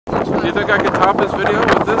You think I could top his video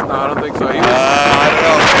with this? No, I don't think so. I don't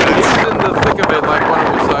know. He was in the thick of it, like when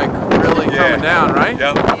it was like really coming down, right?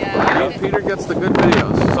 Yep. Yeah. Peter gets the good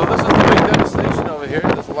videos. So this is the big devastation over here.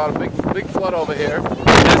 There's a lot of big flood over here.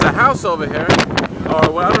 There's a house over here,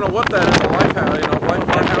 or well, I don't know what that is. A life house, you know,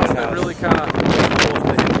 life house that really kind of blew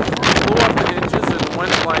off the hinges and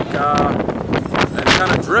went like and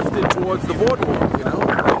kind of drifted towards the boardwalk. You know,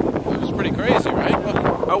 it was pretty crazy, right?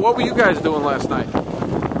 What were you guys doing last night?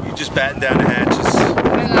 You just batten down the hatches.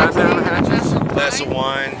 Batten down the hatches. Glass of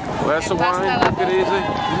wine. Glass of wine. Take it easy.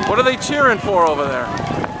 What are they cheering for over there?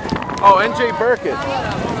 Oh, NJ Burkett.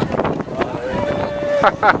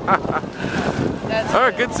 All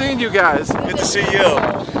right, good seeing you guys. Good to see you. All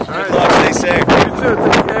Good right. luck. Stay safe. You too.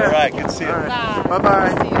 Take care. All right. Good to see you. All right.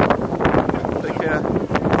 Bye-bye. Take care.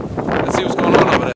 Let's see what's going on